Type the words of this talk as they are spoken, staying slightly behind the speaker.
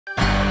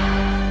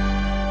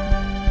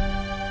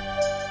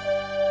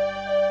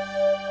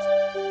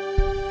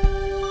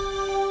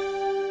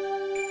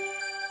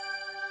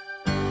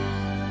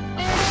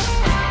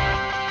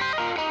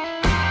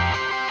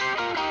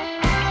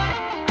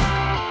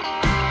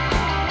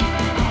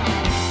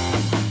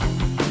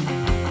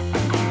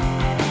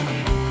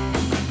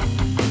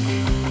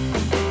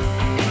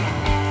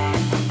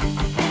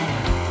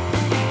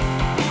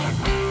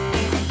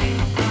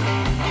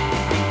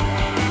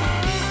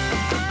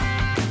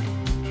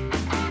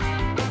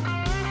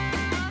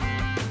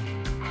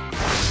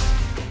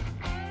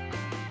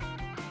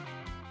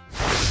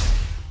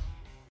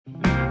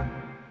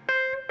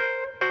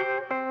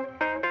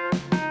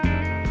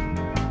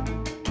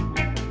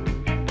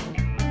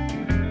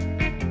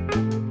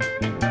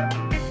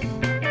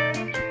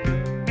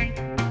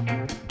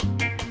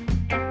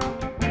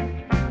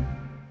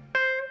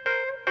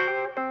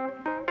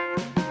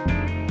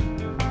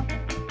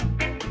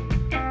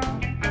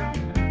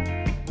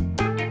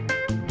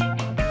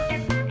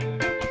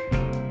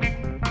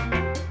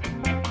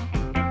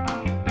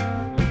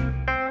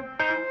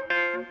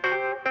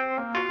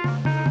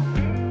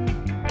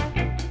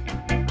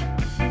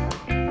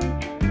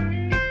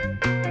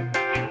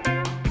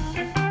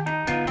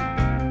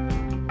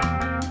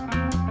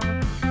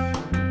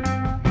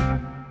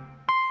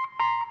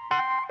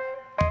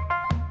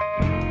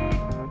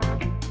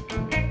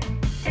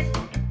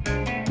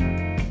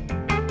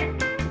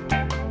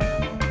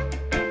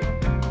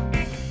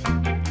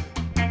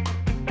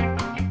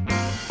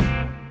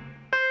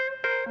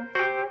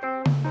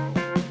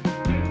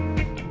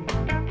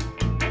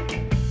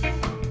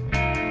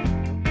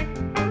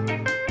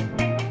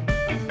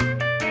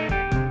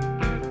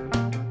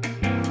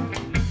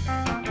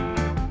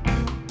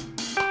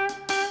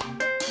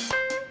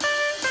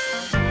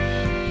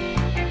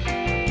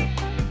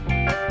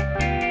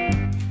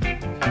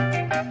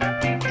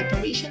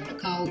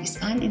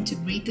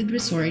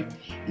resort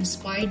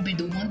inspired by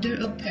the wonder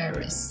of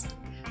Paris.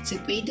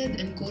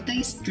 Situated on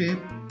Cotai Strip,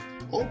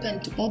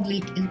 opened to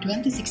public in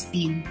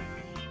 2016.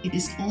 It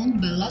is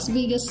owned by Las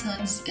Vegas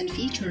Sands and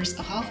features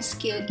a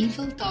half-scale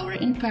Eiffel Tower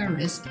in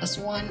Paris as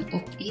one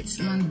of its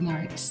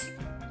landmarks.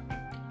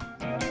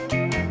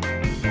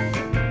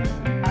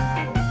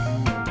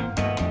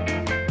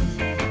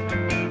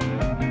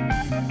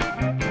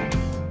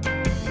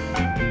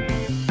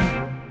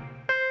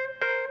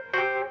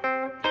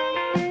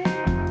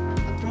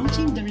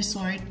 Approaching the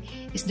resort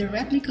is the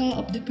replica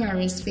of the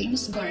Paris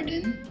famous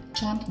garden,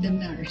 Fontaine de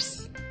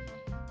Mers.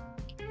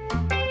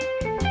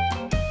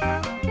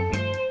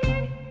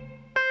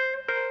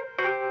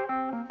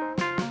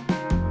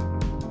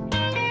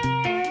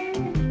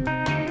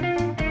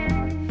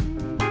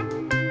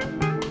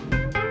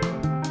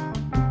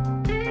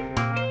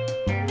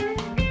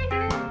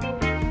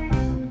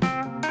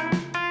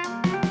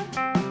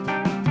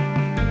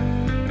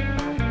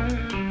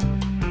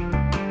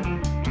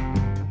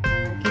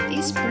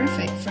 It is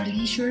perfect for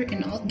leisure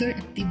and outdoor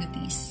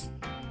activities.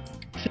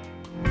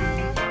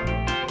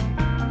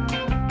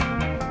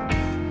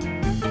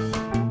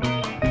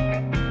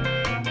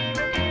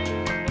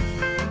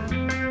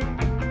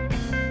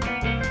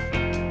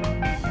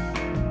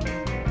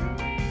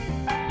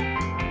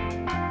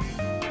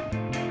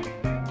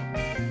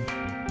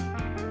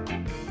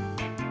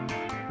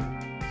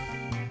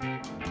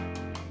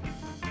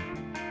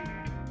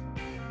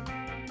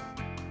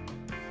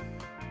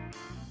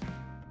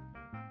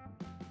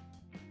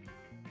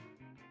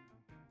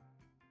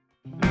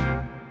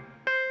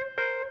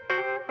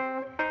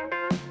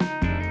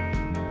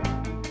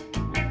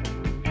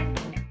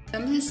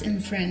 Families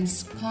and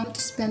friends come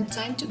to spend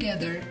time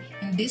together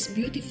in this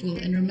beautiful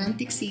and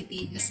romantic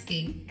city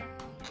escape.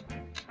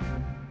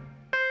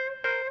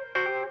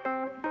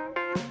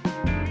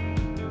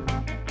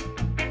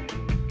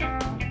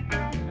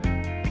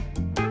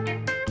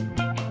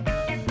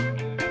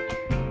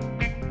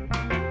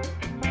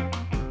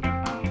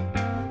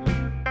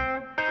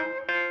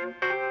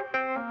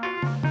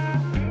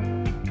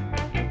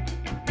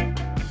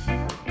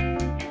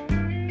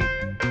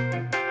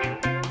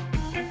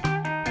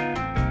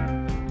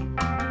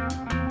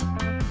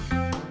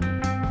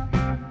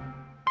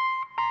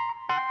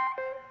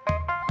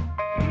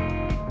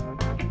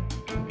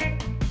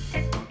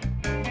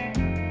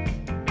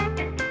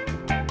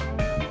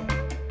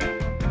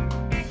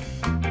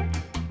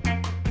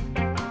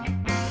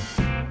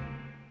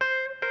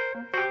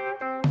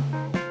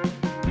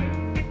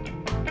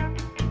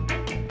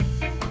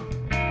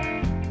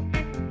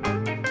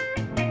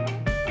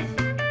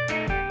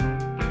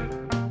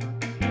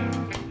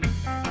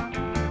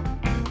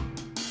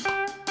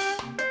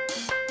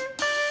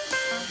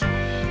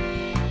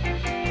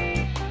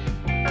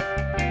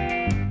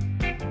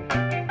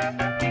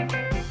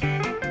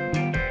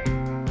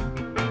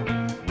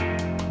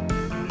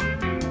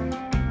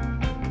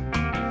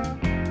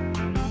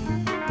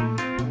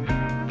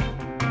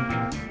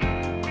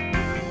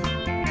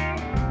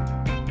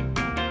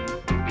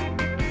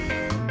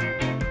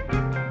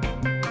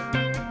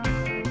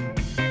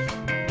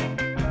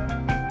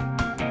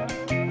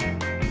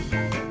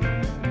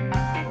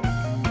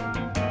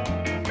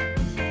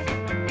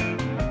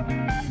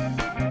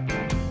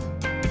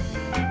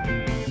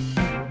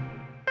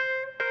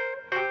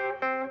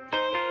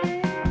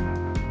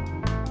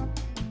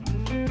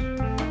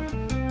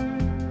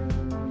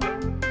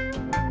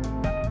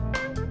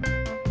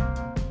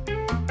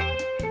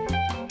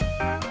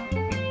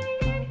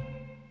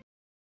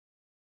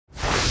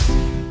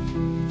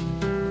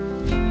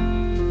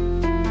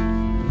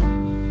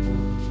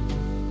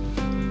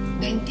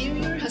 The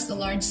interior has a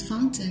large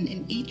fountain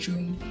and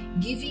atrium,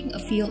 giving a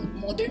feel of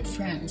modern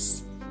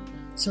France,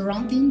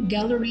 surrounding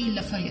Galerie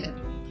La Fayette.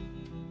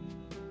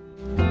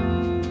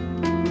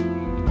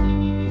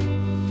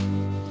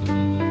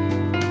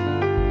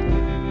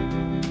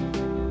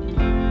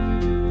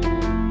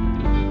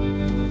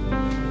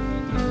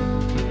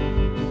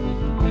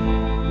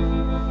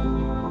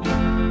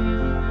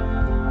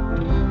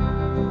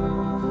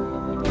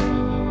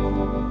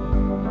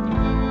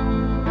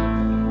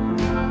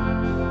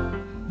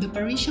 The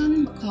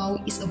Parisian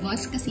Macau is a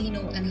vast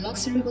casino and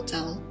luxury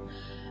hotel,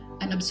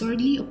 an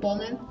absurdly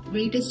opulent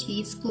greatest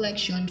hits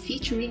collection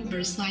featuring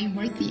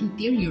Versailles-worthy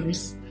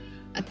interiors,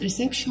 at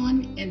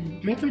reception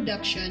and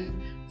reproduction,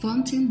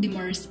 Fontaine de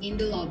Mers in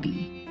the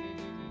lobby.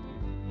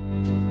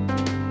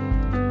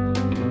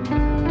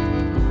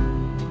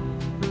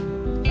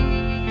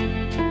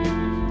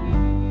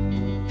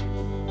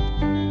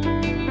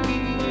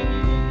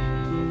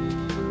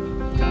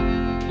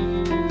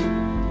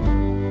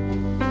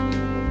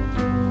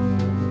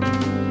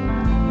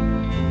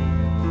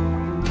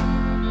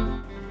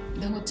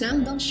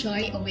 Hotels don't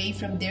shy away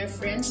from their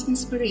French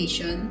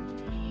inspiration,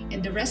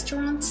 and the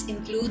restaurants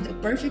include a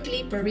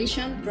perfectly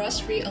Parisian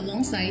brasserie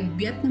alongside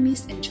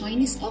Vietnamese and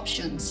Chinese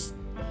options.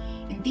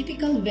 In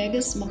typical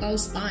Vegas Macau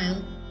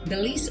style, the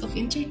list of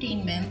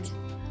entertainment,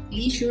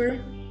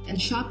 leisure,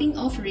 and shopping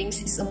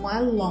offerings is a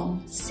mile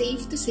long.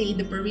 Safe to say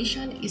the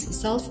Parisian is a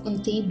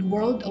self-contained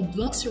world of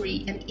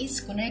luxury and is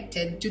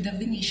connected to the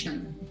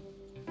Venetian.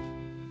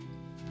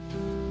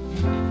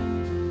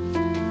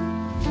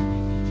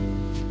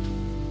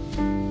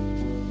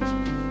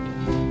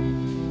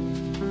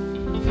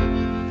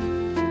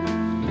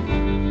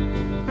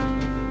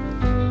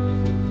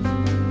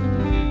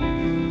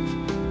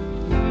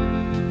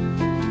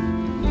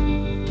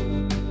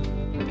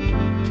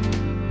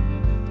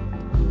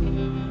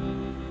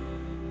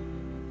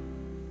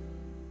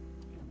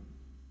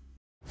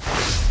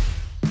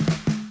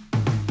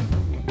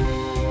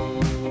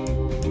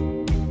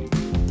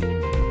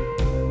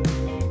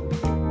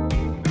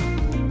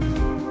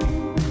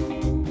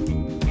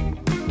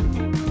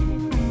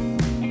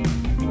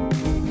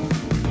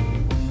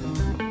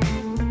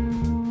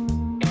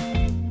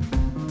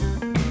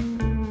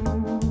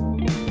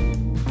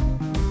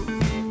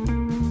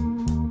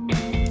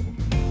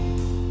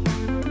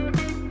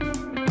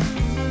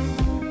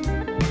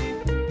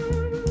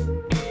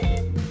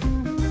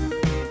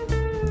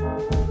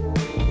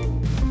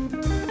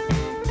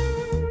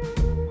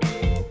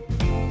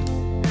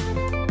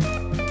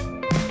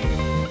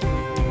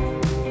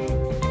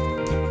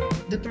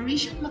 The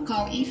Parisian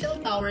Macau Eiffel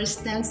Tower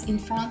stands in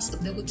front of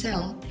the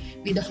hotel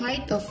with a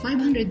height of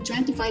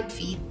 525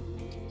 feet,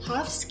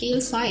 half scale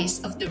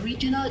size of the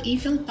regional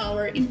Eiffel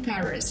Tower in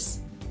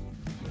Paris.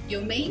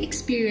 You may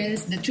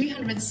experience the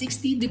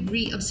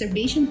 360-degree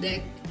observation deck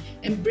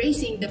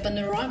embracing the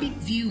panoramic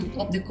view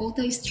of the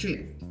Cotai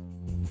Strip.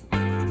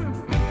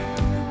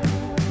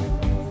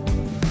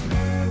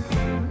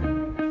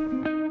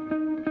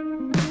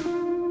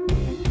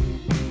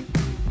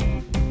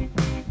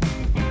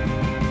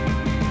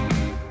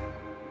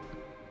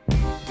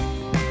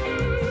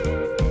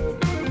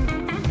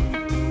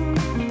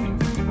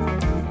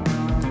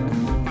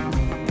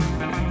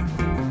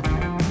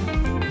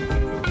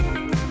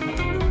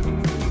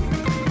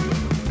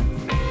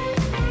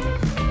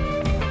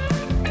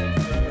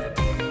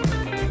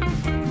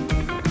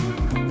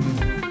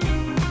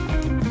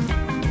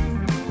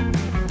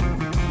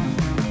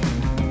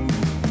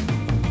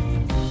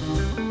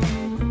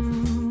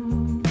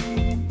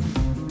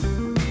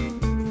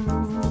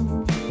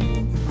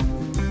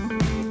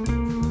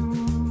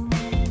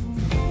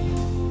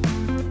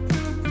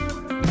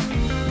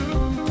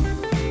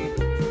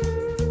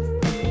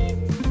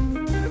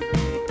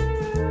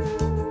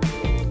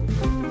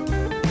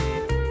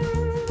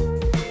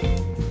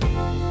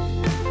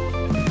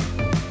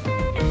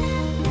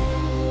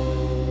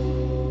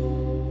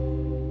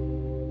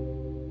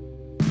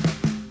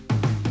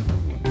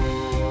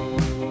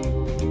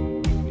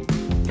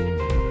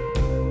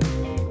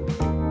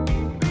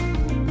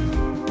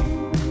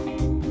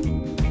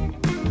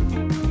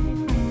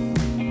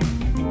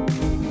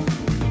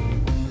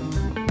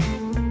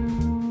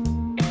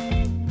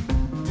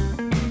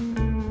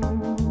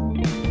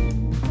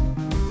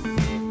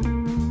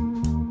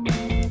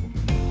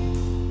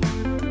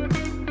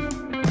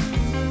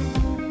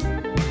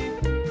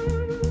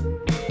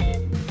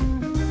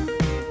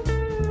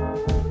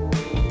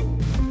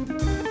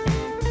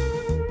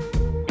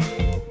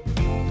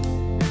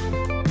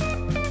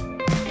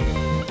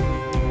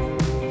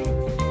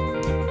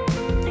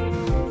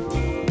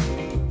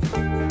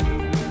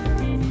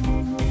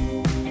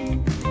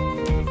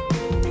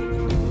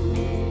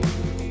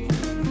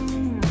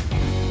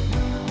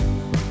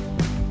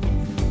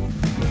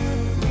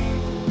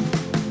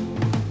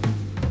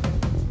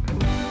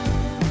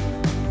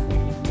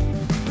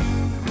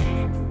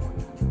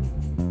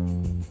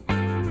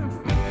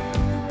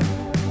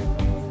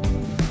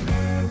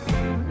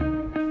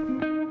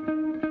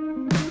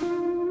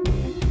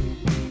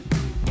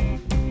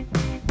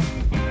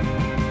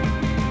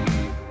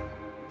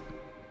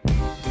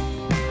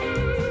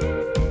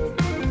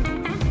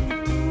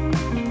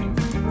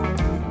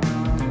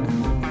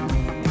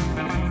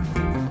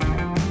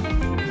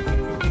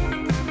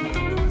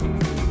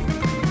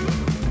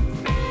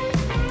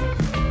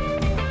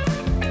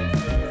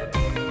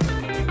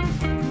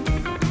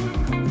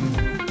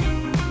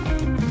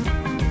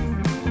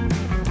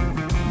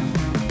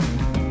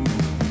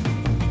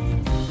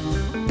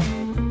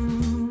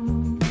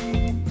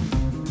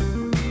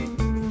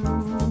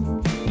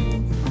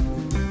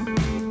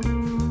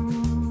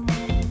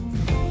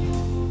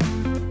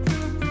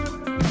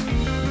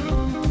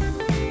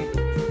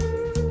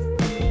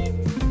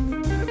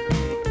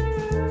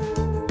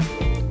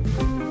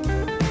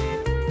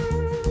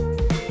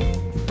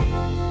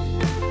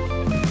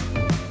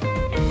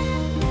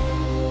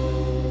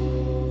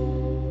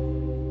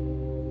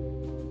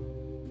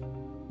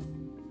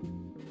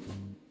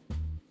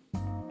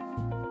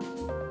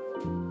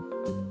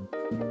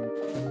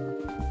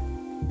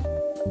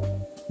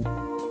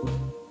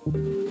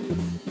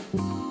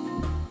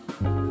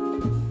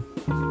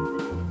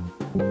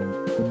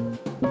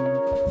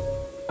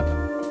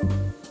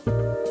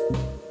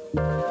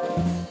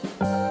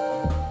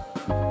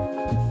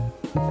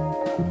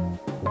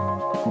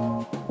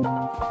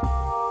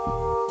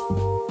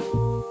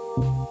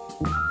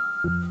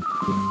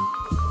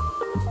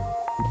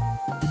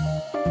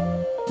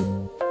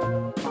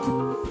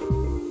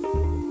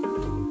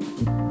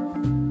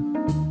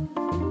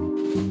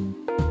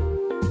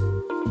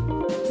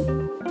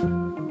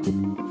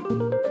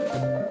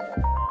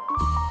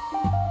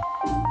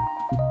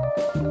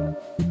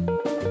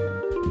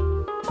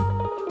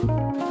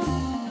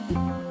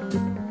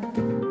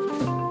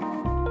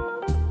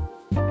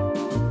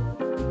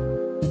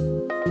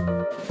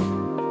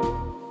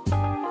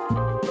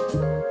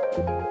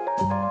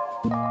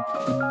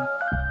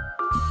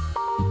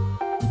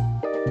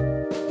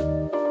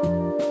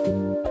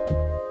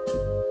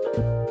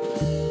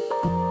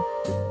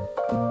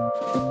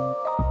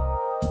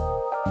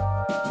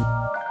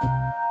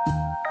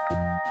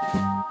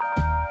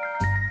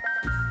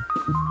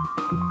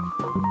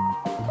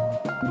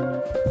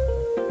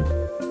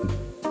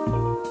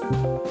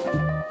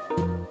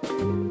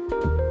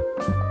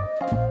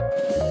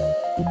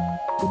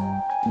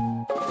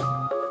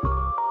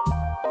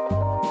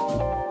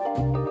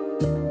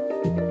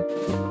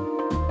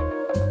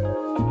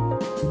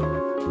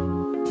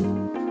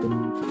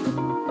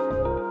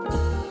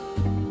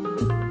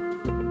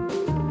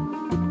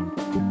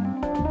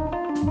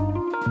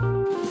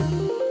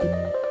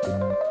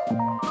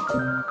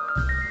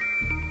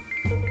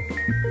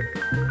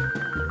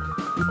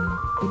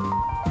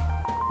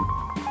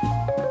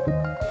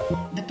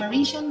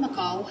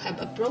 have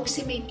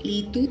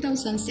approximately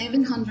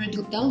 2,700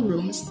 hotel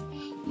rooms,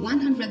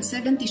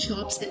 170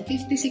 shops, and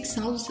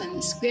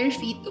 56,000 square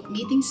feet of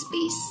meeting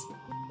space.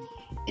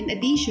 In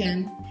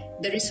addition,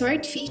 the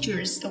resort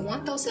features a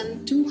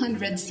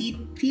 1,200-seat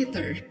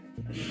theater.